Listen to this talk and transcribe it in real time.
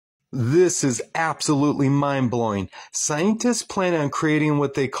This is absolutely mind-blowing. Scientists plan on creating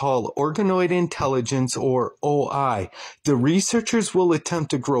what they call organoid intelligence, or OI. The researchers will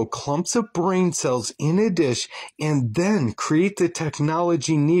attempt to grow clumps of brain cells in a dish and then create the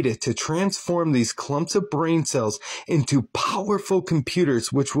technology needed to transform these clumps of brain cells into powerful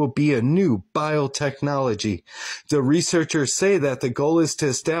computers, which will be a new biotechnology. The researchers say that the goal is to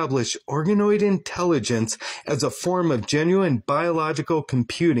establish organoid intelligence as a form of genuine biological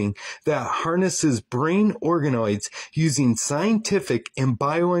computing that harnesses brain organoids using scientific and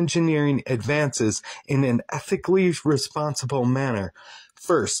bioengineering advances in an ethically responsible manner.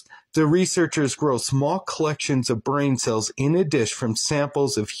 First, the researchers grow small collections of brain cells in a dish from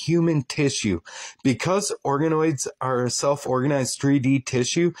samples of human tissue. Because organoids are self-organized 3D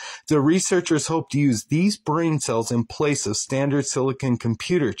tissue, the researchers hope to use these brain cells in place of standard silicon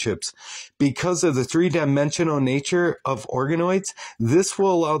computer chips. Because of the three-dimensional nature of organoids, this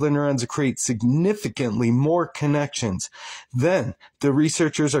will allow the neurons to create significantly more connections. Then, the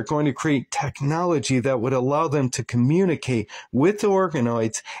researchers are going to create technology that would allow them to communicate with the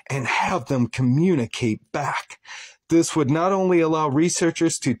organoids and have them communicate back. This would not only allow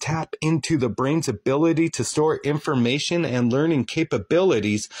researchers to tap into the brain's ability to store information and learning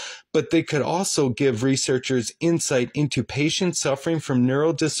capabilities, but they could also give researchers insight into patients suffering from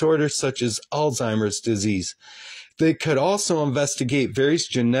neural disorders such as Alzheimer's disease. They could also investigate various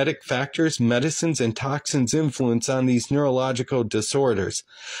genetic factors, medicines, and toxins' influence on these neurological disorders.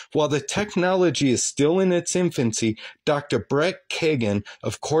 While the technology is still in its infancy, Dr. Brett Kagan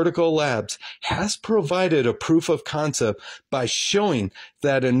of Cortical Labs has provided a proof of concept by showing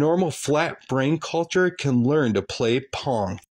that a normal flat brain culture can learn to play Pong.